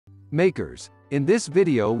Makers, in this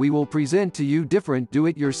video we will present to you different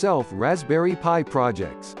do-it-yourself Raspberry Pi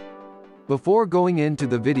projects. Before going into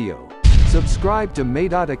the video, subscribe to May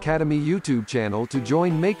Academy YouTube channel to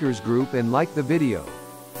join Makers Group and like the video.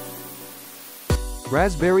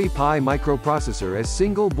 Raspberry Pi microprocessor as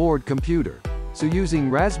single board computer. So using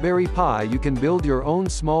Raspberry Pi you can build your own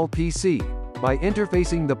small PC, by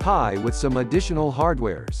interfacing the Pi with some additional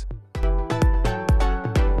hardwares.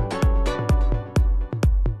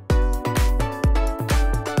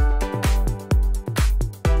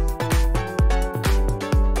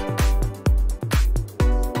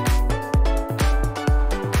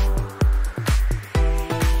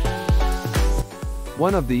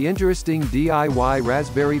 One of the interesting DIY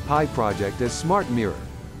Raspberry Pi project is Smart Mirror,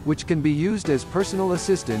 which can be used as personal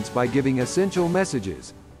assistants by giving essential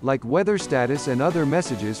messages, like weather status and other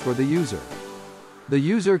messages for the user. The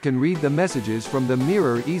user can read the messages from the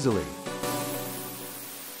mirror easily.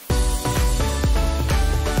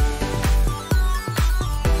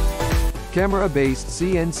 Camera-based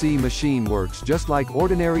CNC machine works just like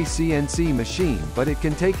ordinary CNC machine, but it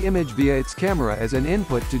can take image via its camera as an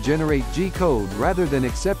input to generate G-code rather than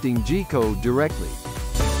accepting G-code directly.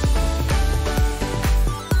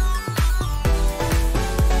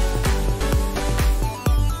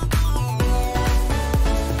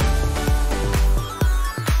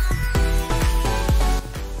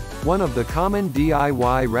 One of the common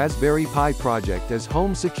DIY Raspberry Pi project is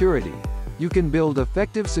home security. You can build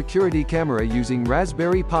effective security camera using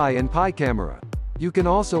Raspberry Pi and Pi Camera. You can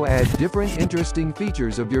also add different interesting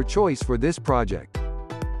features of your choice for this project.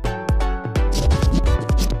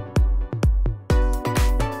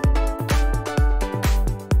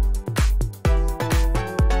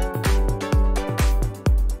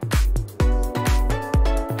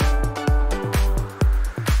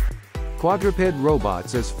 Quadruped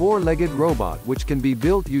Robots is four-legged robot which can be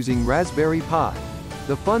built using Raspberry Pi.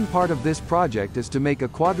 The fun part of this project is to make a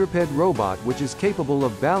quadruped robot which is capable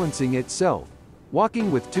of balancing itself,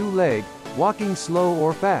 walking with two legs, walking slow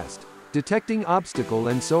or fast, detecting obstacle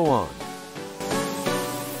and so on.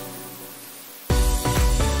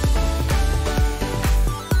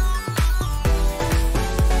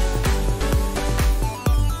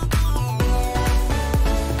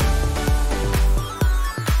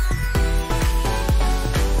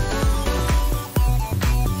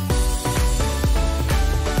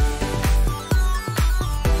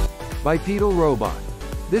 Bipedal robot.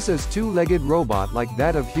 This is two-legged robot like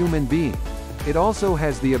that of human being. It also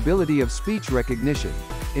has the ability of speech recognition,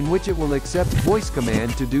 in which it will accept voice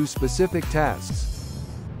command to do specific tasks.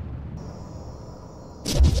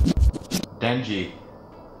 Denji.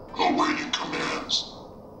 Awaiting commands.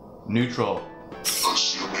 Neutral.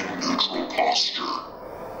 Assuming neutral posture.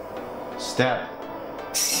 Step.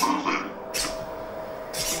 Moving.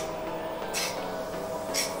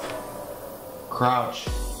 Crouch.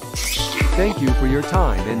 Thank you for your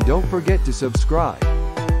time and don't forget to subscribe.